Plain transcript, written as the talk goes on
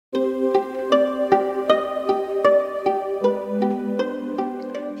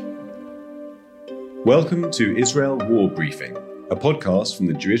Welcome to Israel War Briefing, a podcast from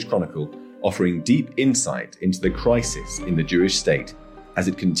the Jewish Chronicle offering deep insight into the crisis in the Jewish state as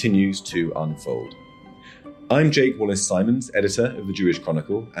it continues to unfold. I'm Jake Wallace-Simons, editor of the Jewish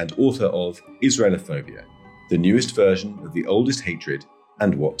Chronicle and author of Israelophobia, the newest version of the oldest hatred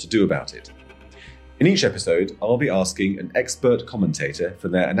and what to do about it. In each episode, I'll be asking an expert commentator for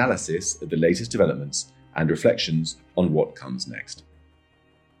their analysis of the latest developments and reflections on what comes next.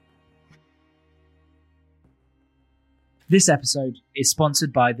 This episode is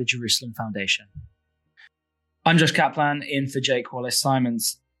sponsored by the Jerusalem Foundation. I'm Josh Kaplan, in for Jake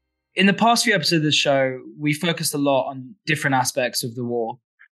Wallace-Simons. In the past few episodes of the show, we focused a lot on different aspects of the war.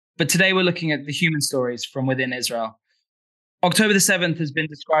 But today we're looking at the human stories from within Israel. October the 7th has been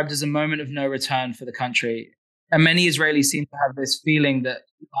described as a moment of no return for the country. And many Israelis seem to have this feeling that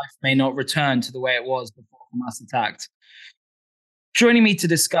life may not return to the way it was before Hamas attacked. Joining me to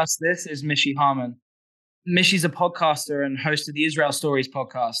discuss this is Mishy Harman. Mishy's a podcaster and host of the Israel Stories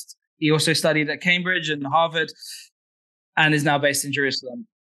podcast. He also studied at Cambridge and Harvard and is now based in Jerusalem.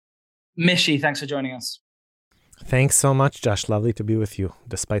 Mishy, thanks for joining us. Thanks so much, Josh. Lovely to be with you,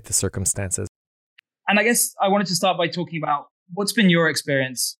 despite the circumstances. And I guess I wanted to start by talking about what's been your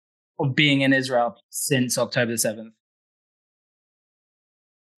experience of being in Israel since October the 7th?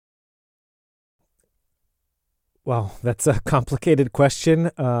 Well, that's a complicated question.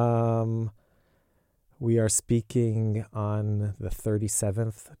 We are speaking on the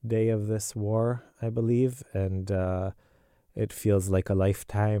 37th day of this war, I believe, and it feels like a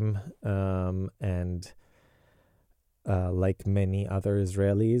lifetime. And like many other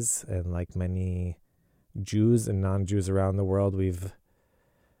Israelis and like many Jews and non-Jews around the world, we've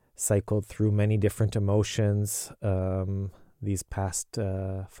cycled through many different emotions these past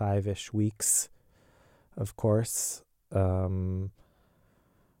 5-ish weeks, of course.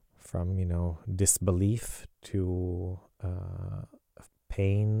 From, disbelief to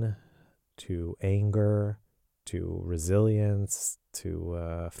pain, to anger, to resilience,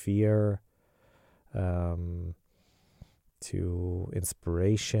 to fear, to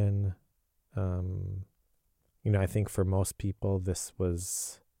inspiration. I think for most people, this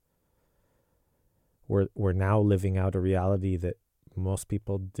was, we're now living out a reality that most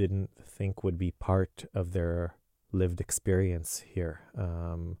people didn't think would be part of their lived experience here.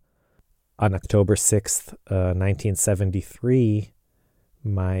 On October 6th, 1973,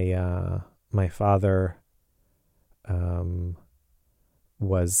 my father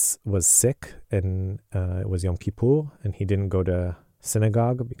was sick, and it was Yom Kippur, and he didn't go to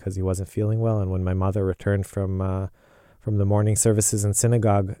synagogue because he wasn't feeling well. And when my mother returned from the morning services in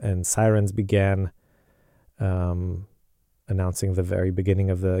synagogue and sirens began announcing the very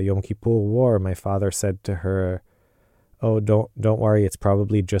beginning of the Yom Kippur War, my father said to her, "Oh, don't worry, it's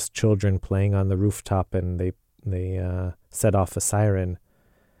probably just children playing on the rooftop," and they set off a siren.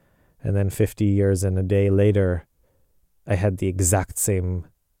 And then 50 years and a day later, I had the exact same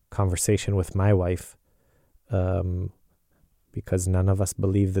conversation with my wife, because none of us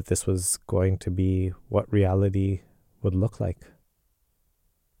believed that this was going to be what reality would look like.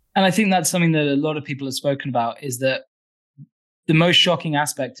 And I think that's something that a lot of people have spoken about, is that the most shocking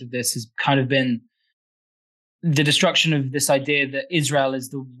aspect of this has kind of been the destruction of this idea that Israel is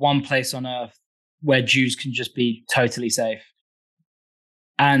the one place on earth where Jews can just be totally safe.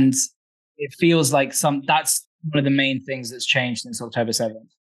 And it feels like that's one of the main things that's changed since October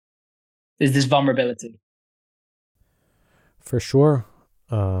 7th, is this vulnerability. For sure.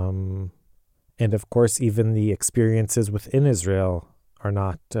 And of course, even the experiences within Israel are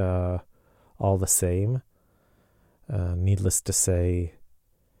not all the same. Needless to say,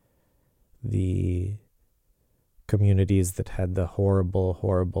 the communities that had the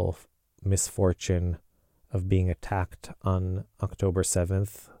horrible misfortune of being attacked on October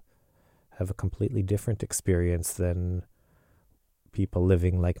 7th have a completely different experience than people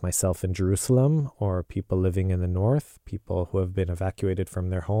living like myself in Jerusalem, or people living in the north, people who have been evacuated from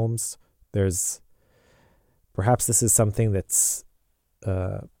their homes. Perhaps this is something that's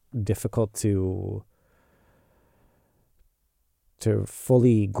difficult to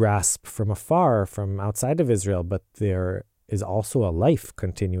fully grasp from afar, from outside of Israel, but there is also a life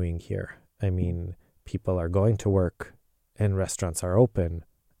continuing here. I mean, people are going to work and restaurants are open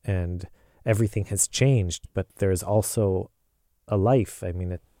and everything has changed, but there's also a life. I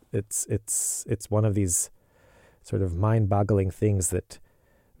mean, it's one of these sort of mind-boggling things that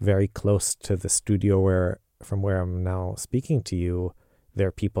very close to the studio from where I'm now speaking to you, there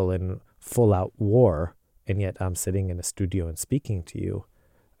are people in full-out war, and yet I'm sitting in a studio and speaking to you.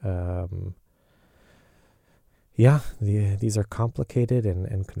 Yeah, these are complicated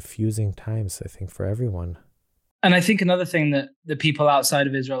and confusing times, I think, for everyone. And I think another thing that the people outside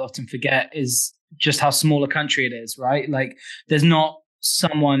of Israel often forget is just how small a country it is, right? Like, there's not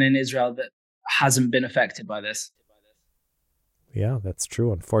someone in Israel that hasn't been affected by this. Yeah, that's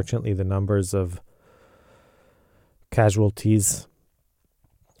true. Unfortunately, the numbers of casualties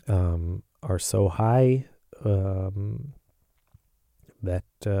are so high that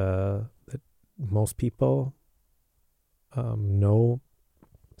most people know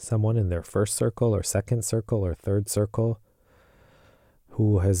someone in their first circle or second circle or third circle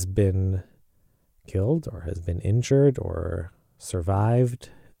who has been killed or has been injured or survived.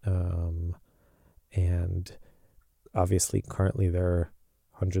 And obviously, currently, there are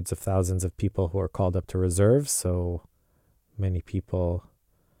hundreds of thousands of people who are called up to reserves. So many people,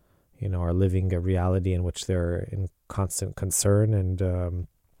 are living a reality in which they're in constant concern and,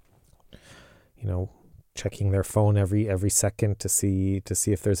 checking their phone every second to see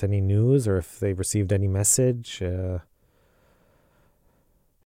if there's any news or if they received any message.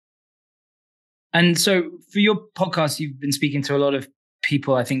 And so for your podcast, you've been speaking to a lot of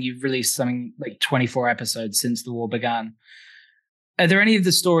people. I think you've released something like 24 episodes since the war began. Are there any of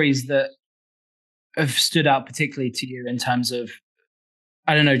the stories that have stood out particularly to you in terms of,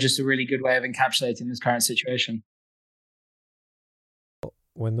 I don't know, just a really good way of encapsulating this current situation?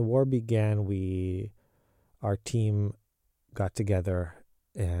 When the war began, our team got together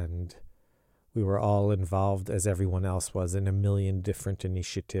and we were all involved, as everyone else was, in a million different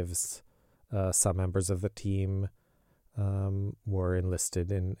initiatives. Some members of the team were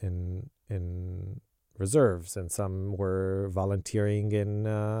enlisted in reserves, and some were volunteering in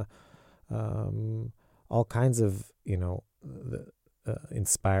all kinds of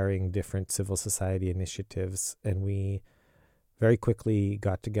inspiring different civil society initiatives. And we very quickly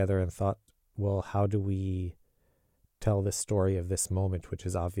got together and thought, well, how do we tell the story of this moment, which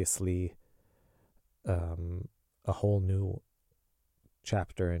is obviously a whole new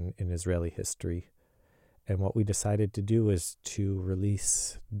chapter in Israeli history. And what we decided to do is to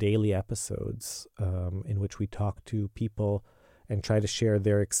release daily episodes in which we talk to people and try to share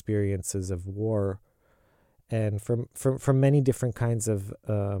their experiences of war, and from many different kinds of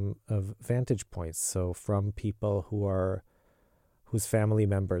vantage points. So from people whose family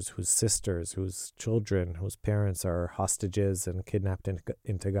members, whose sisters, whose children, whose parents are hostages and kidnapped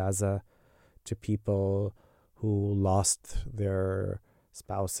into Gaza, to people who lost their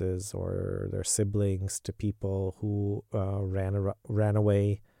spouses or their siblings, to people who ran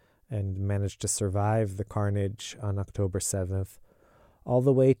away and managed to survive the carnage on October 7th, all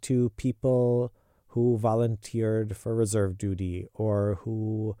the way to people who volunteered for reserve duty or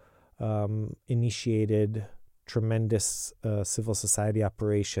who initiated tremendous civil society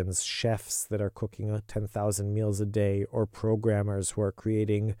operations, chefs that are cooking 10,000 meals a day, or programmers who are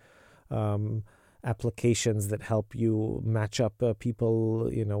creating applications that help you match up people,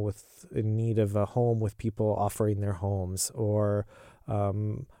 with in need of a home with people offering their homes, or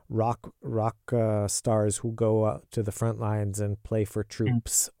rock stars who go out to the front lines and play for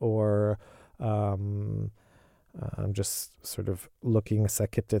troops, or I'm just sort of looking a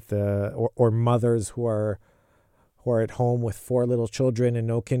second at or mothers who are at home with 4 little children and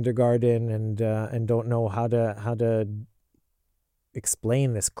no kindergarten and don't know how to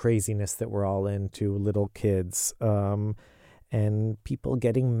explain this craziness that we're all in to little kids, and people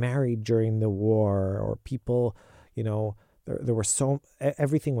getting married during the war, or people, there were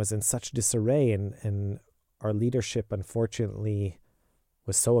everything was in such disarray, and our leadership, unfortunately,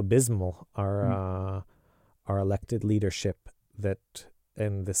 was so abysmal. Our elected leadership,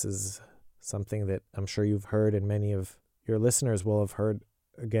 and this is something that I'm sure you've heard and many of your listeners will have heard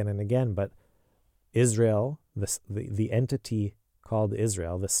again and again, but Israel, the entity called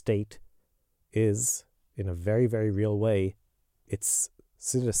Israel, the state, is in a very, very real way its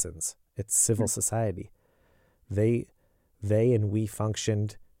citizens, its civil society. They and we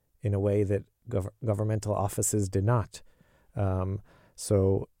functioned in a way that governmental offices did not.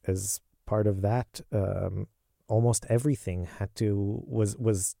 So as part of that, almost everything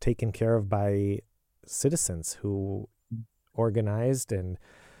was taken care of by citizens who organized, and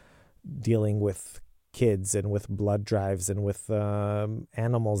dealing with kids and with blood drives and with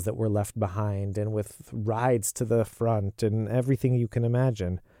animals that were left behind and with rides to the front and everything you can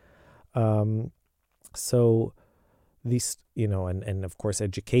imagine. So these, and of course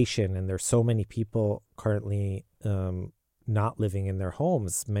education, and there's so many people currently not living in their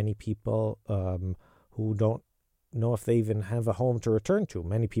homes. Many people who don't know if they even have a home to return to.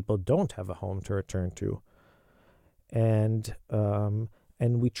 Many people don't have a home to return to. And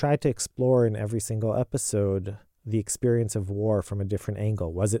And we try to explore in every single episode the experience of war from a different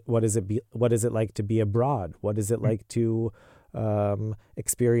angle. What is it like to be abroad? What is it like to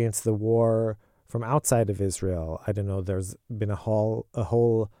experience the war from outside of Israel? I don't know. There's been a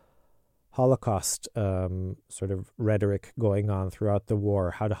whole Holocaust sort of rhetoric going on throughout the war.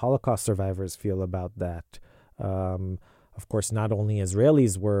 How do Holocaust survivors feel about that? Of course, not only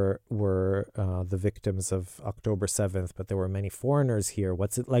Israelis were the victims of October 7th, but there were many foreigners here.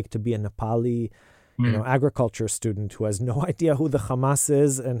 What's it like to be a Nepali, agriculture student who has no idea who the Hamas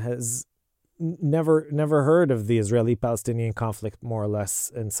is and has never heard of the Israeli-Palestinian conflict, more or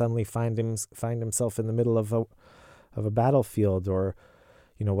less, and suddenly find himself in the middle of a battlefield? Or,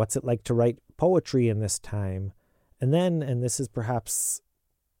 what's it like to write poetry in this time? And then, and this is perhaps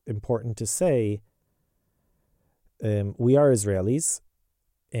important to say, we are Israelis,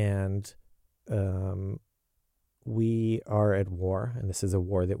 and we are at war, and this is a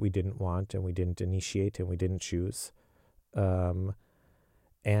war that we didn't want, and we didn't initiate, and we didn't choose. And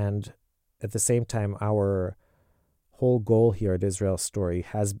at the same time, our whole goal here at Israel Story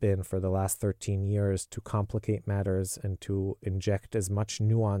has been for the last 13 years to complicate matters and to inject as much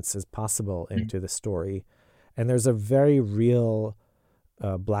nuance as possible into the story. And there's a very real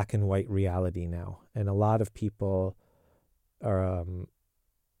black and white reality now. And a lot of people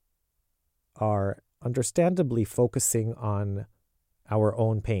are understandably focusing on our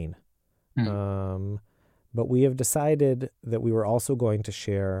own pain. But we have decided that we were also going to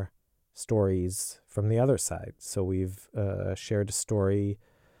share stories from the other side. So we've shared a story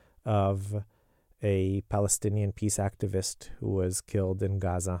of a Palestinian peace activist who was killed in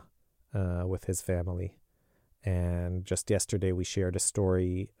Gaza with his family. And just yesterday we shared a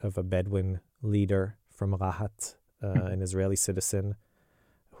story of a Bedouin leader from Rahat, an Israeli citizen,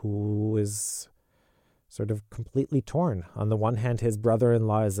 who is sort of completely torn. On the one hand, his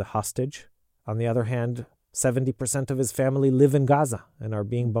brother-in-law is a hostage. On the other hand, 70% of his family live in Gaza and are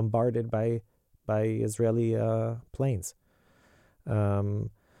being bombarded by Israeli planes.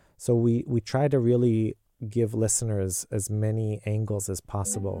 So we try to really give listeners as many angles as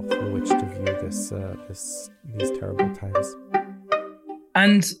possible through which to view these terrible times.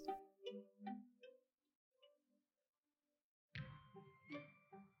 And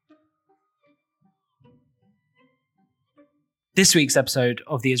this week's episode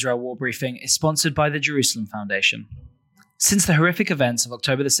of the Israel War Briefing is sponsored by the Jerusalem Foundation. Since the horrific events of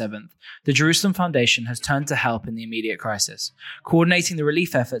October the 7th, the Jerusalem Foundation has turned to help in the immediate crisis, coordinating the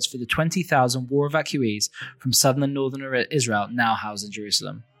relief efforts for the 20,000 war evacuees from southern and northern Israel now housed in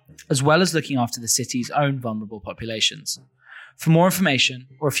Jerusalem, as well as looking after the city's own vulnerable populations. For more information,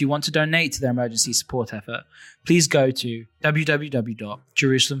 or if you want to donate to their emergency support effort, please go to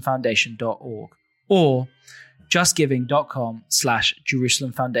www.jerusalemfoundation.org or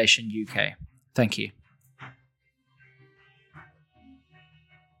justgiving.com/Jerusalem Foundation UK. Thank you.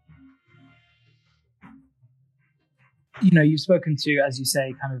 You've spoken to, as you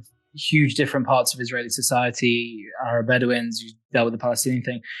say, kind of huge different parts of Israeli society, Arab Bedouins, you dealt with the Palestinian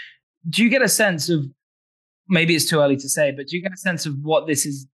thing. Do you get a sense of, maybe it's too early to say, but do you get a sense of what this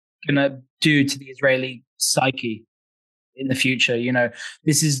is going to do to the Israeli psyche in the future?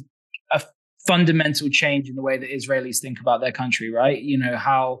 This is a fundamental change in the way that Israelis think about their country, right?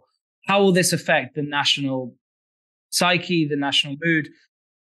 How will this affect the national psyche, the national mood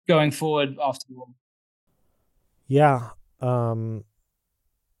going forward after the war? Yeah.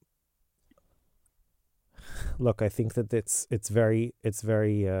 Look, I think that it's very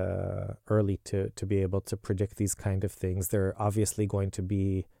early to be able to predict these kind of things. There are obviously going to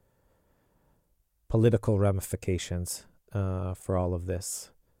be political ramifications for all of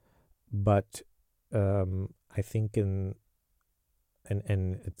this, but I think and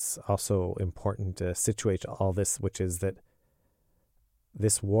it's also important to situate all this, which is that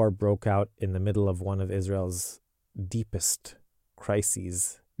this war broke out in the middle of one of Israel's deepest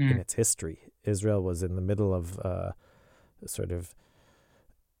crises in its history. Israel was in the middle of sort of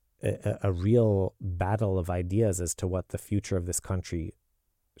a real battle of ideas as to what the future of this country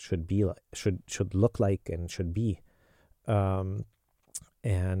should be like, should look like, and should be. And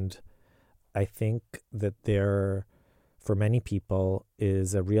I think that there, for many people,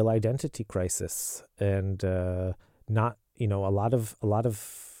 is a real identity crisis, and not a lot of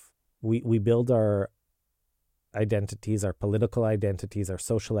we build our identities, our political identities, our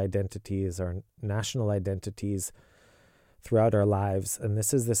social identities, our national identities throughout our lives. And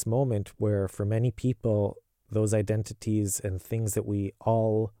this is this moment where, for many people, those identities and things that we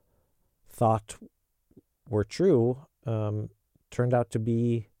all thought were true turned out to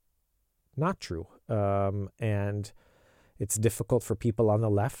be not true. And It's difficult for people on the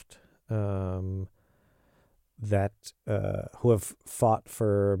left that who have fought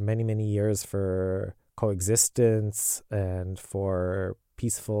for many, many years for coexistence and for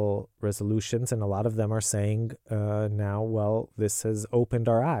peaceful resolutions. And a lot of them are saying now, well, this has opened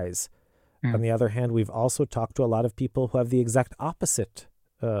our eyes. On the other hand, we've also talked to a lot of people who have the exact opposite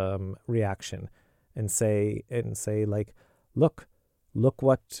reaction and say like, look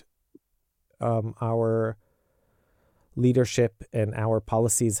what our leadership and our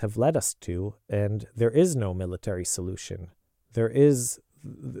policies have led us to, and there is no military solution. If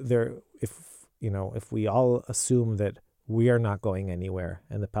we all assume that we are not going anywhere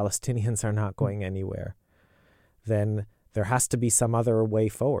and the Palestinians are not going anywhere, then there has to be some other way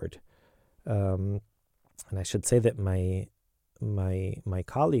forward. And I should say that my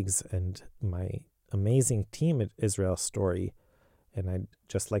colleagues and my amazing team at Israel Story, and I'd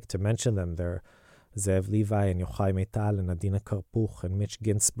just like to mention them, they're Zev Levi and Yochai Meital and Adina Karpuch and Mitch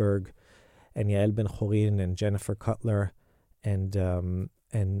Ginsberg and Yael Ben-Chorin and Jennifer Cutler and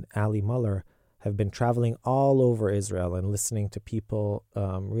Ali Muller, have been traveling all over Israel and listening to people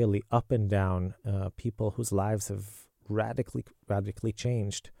really up and down, people whose lives have radically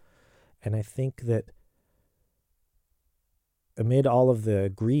changed. And I think that amid all of the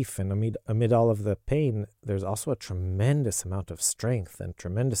grief and amid all of the pain, there's also a tremendous amount of strength and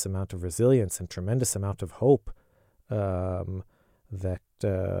tremendous amount of resilience and tremendous amount of hope that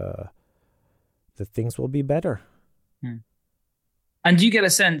things will be better. And do you get a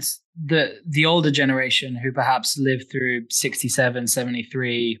sense that the older generation who perhaps lived through 67,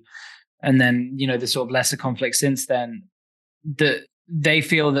 73, and then, the sort of lesser conflict since then, that they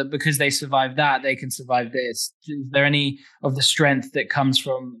feel that because they survived that, they can survive this? Is there any of the strength that comes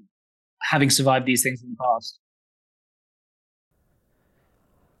from having survived these things in the past?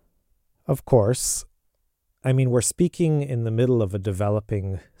 Of course. I mean, we're speaking in the middle of a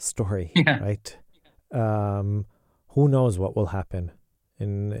developing story, right? Who knows what will happen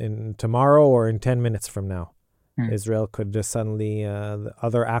in tomorrow or in 10 minutes from now? Israel could suddenly, the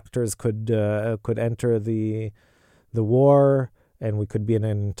other actors could enter the war, and we could be in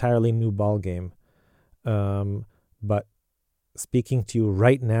an entirely new ball game. But speaking to you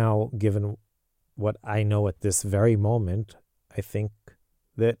right now, given what I know at this very moment, I think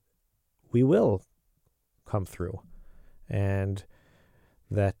that we will come through, and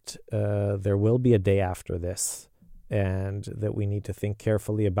that there will be a day after this, and that we need to think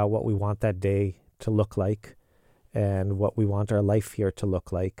carefully about what we want that day to look like and what we want our life here to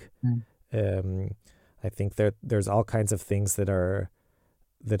look like. I think there's all kinds of things that are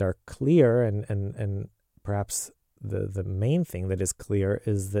clear, and perhaps the main thing that is clear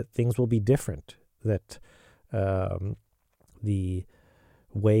is that things will be different, that the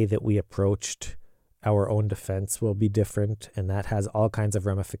way that we approached our own defense will be different, and that has all kinds of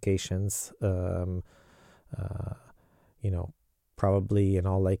ramifications. Probably in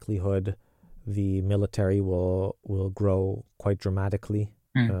all likelihood, the military will grow quite dramatically.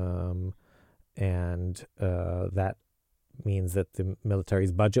 And that means that the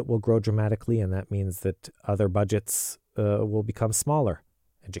military's budget will grow dramatically, and that means that other budgets will become smaller.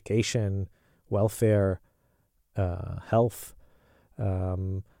 Education, welfare, health.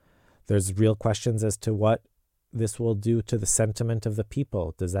 There's real questions as to what this will do to the sentiment of the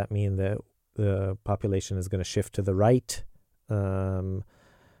people. Does that mean that the population is going to shift to the right and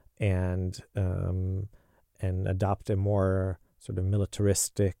adopt a more sort of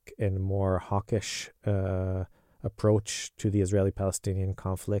militaristic and more hawkish approach to the Israeli-Palestinian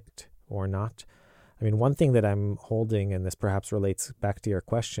conflict or not? I mean, one thing that I'm holding, and this perhaps relates back to your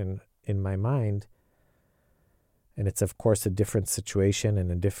question, in my mind, and it's of course a different situation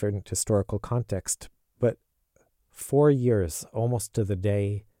and a different historical context, but 4 years, almost to the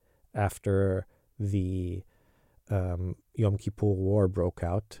day after the Yom Kippur War broke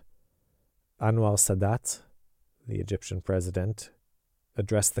out, Anwar Sadat, the Egyptian president,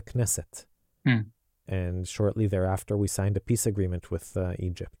 addressed the Knesset. And shortly thereafter, we signed a peace agreement with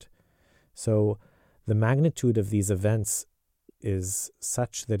Egypt. So the magnitude of these events is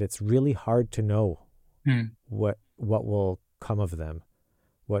such that it's really hard to know what will come of them.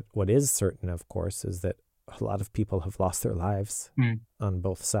 What is certain, of course, is that a lot of people have lost their lives on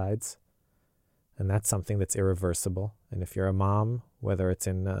both sides. And that's something that's irreversible. And if you're a mom, whether it's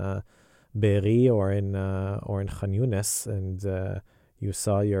in Be'eri or in Khan Yunis, and you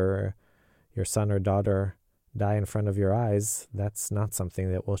saw your son or daughter die in front of your eyes, that's not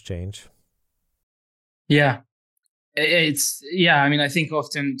something that will change. Yeah. I mean, I think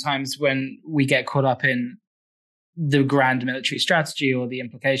oftentimes when we get caught up in the grand military strategy or the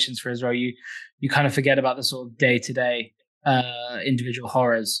implications for Israel, you kind of forget about the sort of day-to-day individual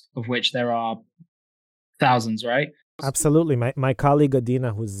horrors, of which there are thousands, right? Absolutely. My colleague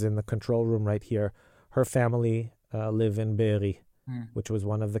Adina, who's in the control room right here, her family live in Be'eri, which was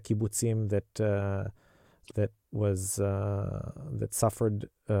one of the kibbutzim that suffered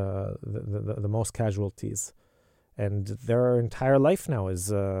the most casualties, and their entire life now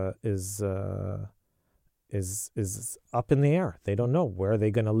is up in the air. They don't know where are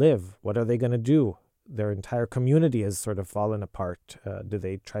they going to live, what are they going to do. Their entire community has sort of fallen apart. Do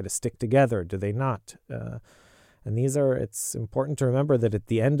they try to stick together? Do they not? And it's important to remember that at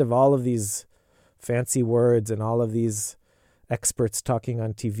the end of all of these fancy words and all of these experts talking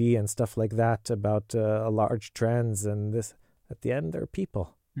on TV and stuff like that about large trends and this, at the end, they're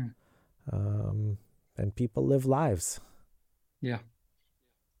people. And people live lives. Yeah.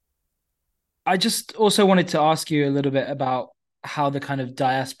 I just also wanted to ask you a little bit about how the kind of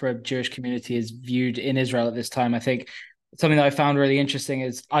diaspora Jewish community is viewed in Israel at this time. I think something that I found really interesting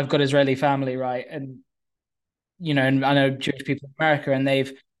is I've got Israeli family, right? And and I know Jewish people in America, and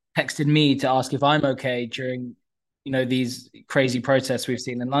they've texted me to ask if I'm okay during, these crazy protests we've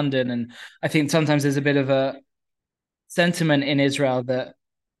seen in London. And I think sometimes there's a bit of a sentiment in Israel that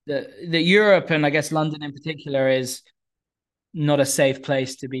Europe, and I guess London in particular, is not a safe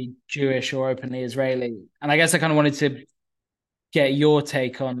place to be Jewish or openly Israeli. And I guess I kind of wanted to get your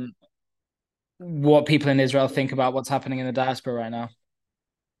take on what people in Israel think about what's happening in the diaspora right now.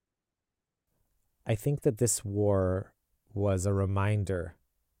 I think that this war was a reminder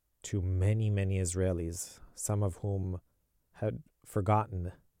to many, many Israelis, some of whom had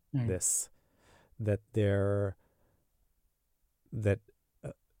forgotten this, that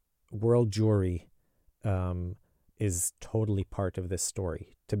world Jewry is totally part of this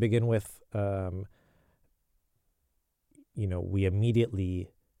story. To begin with, we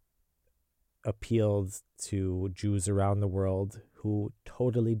immediately appealed to Jews around the world who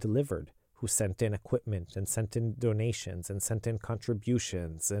totally delivered, who sent in equipment and sent in donations and sent in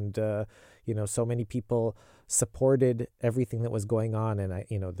contributions. And, so many people supported everything that was going on. And,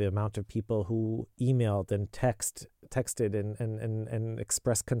 the amount of people who emailed and texted and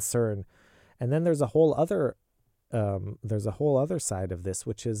expressed concern. And then there's a whole other side of this,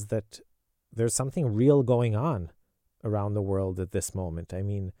 which is that there's something real going on around the world at this moment. I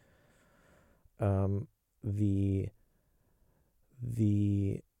mean, the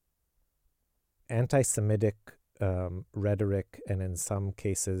anti-Semitic rhetoric and in some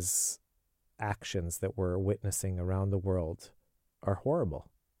cases actions that we're witnessing around the world are horrible.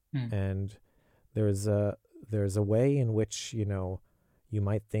 And there's a way in which, you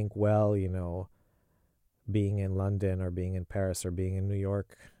might think, well, being in London or being in Paris or being in New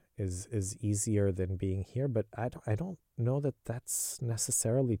York is easier than being here, but I don't know that that's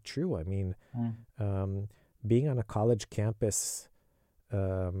necessarily true. I mean, being on a college campus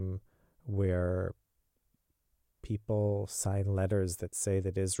where people sign letters that say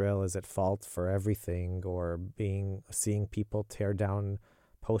that Israel is at fault for everything, or seeing people tear down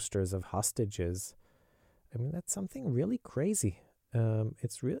posters of hostages, I mean, that's something really crazy.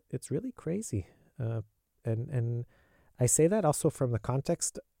 It's really crazy. And I say that also from the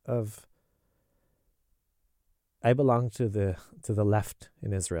context of I belong to the left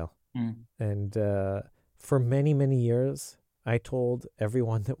in Israel. And for many, many years, I told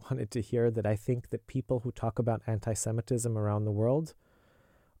everyone that wanted to hear that I think that people who talk about anti-Semitism around the world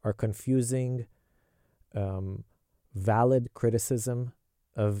are confusing valid criticism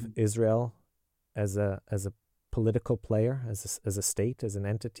of Israel as a political player, as a state, as an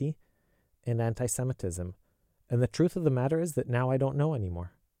entity, and anti-Semitism. And the truth of the matter is that now I don't know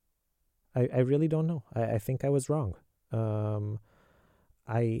anymore. I really don't know. I think I was wrong.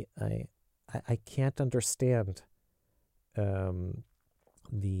 I can't understand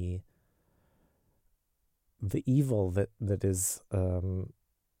the evil that is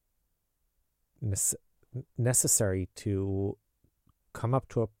necessary to come up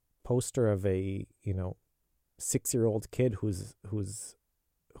to a poster of a 6-year-old kid who's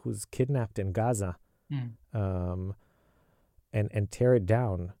kidnapped in Gaza, and tear it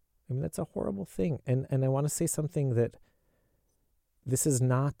down. I mean, that's a horrible thing. And I want to say something, that this is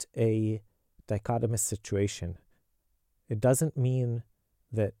not a dichotomous situation. It doesn't mean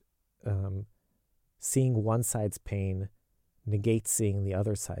that seeing one side's pain negates seeing the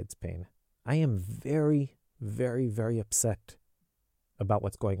other side's pain. I am very, very, very upset about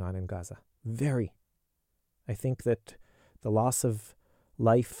what's going on in Gaza. Very. I think that the loss of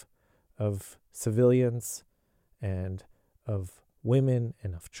life of civilians and of women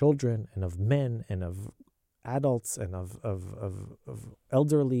and of children and of men and of adults and of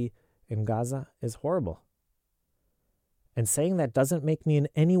elderly in Gaza is horrible. And saying that doesn't make me in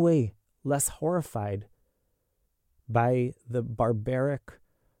any way less horrified by the barbaric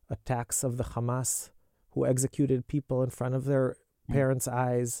attacks of the Hamas, who executed people in front of their parents'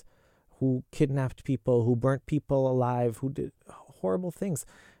 eyes, who kidnapped people, who burnt people alive, who did horrible things.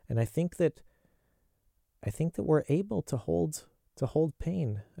 And I think that we're able to hold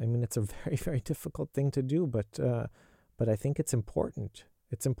pain. I mean, it's a very, very difficult thing to do, but I think it's important.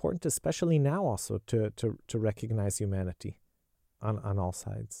 It's important, especially now, also to recognize humanity on all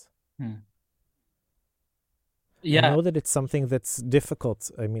sides. Yeah. I know that it's something that's difficult.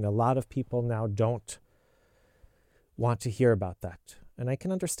 I mean, a lot of people now don't want to hear about that. And I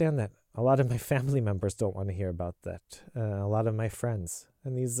can understand that. A lot of my family members don't want to hear about that. A lot of my friends.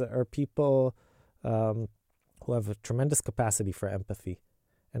 And these are people who have a tremendous capacity for empathy.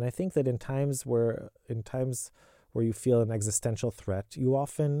 And I think that in times where you feel an existential threat, you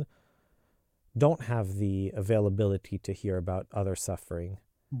often don't have the availability to hear about other suffering.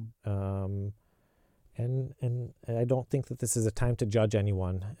 And I don't think that this is a time to judge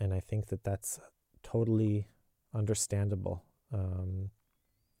anyone, and I think that that's totally understandable.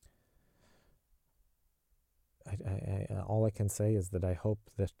 All I can say is that I hope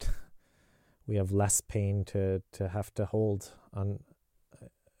that we have less pain to have to hold on,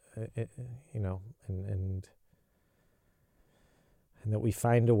 and that we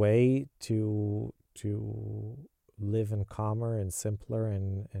find a way to live in calmer and simpler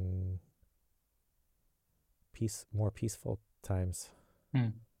and more peaceful times.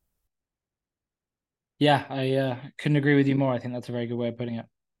 Yeah, I couldn't agree with you more. I think that's a very good way of putting it.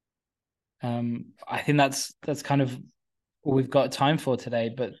 I think that's kind of all we've got time for today,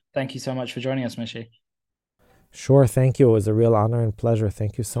 but thank you so much for joining us, Mishy. Sure, thank you. It was a real honor and pleasure.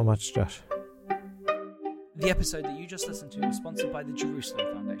 Thank you so much, Josh. The episode that you just listened to was sponsored by the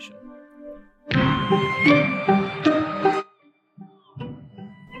Jerusalem Foundation.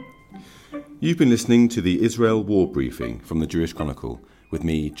 You've been listening to the Israel War Briefing from the Jewish Chronicle with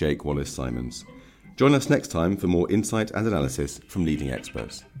me, Jake Wallace-Simons. Join us next time for more insight and analysis from leading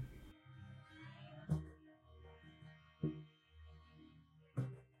experts.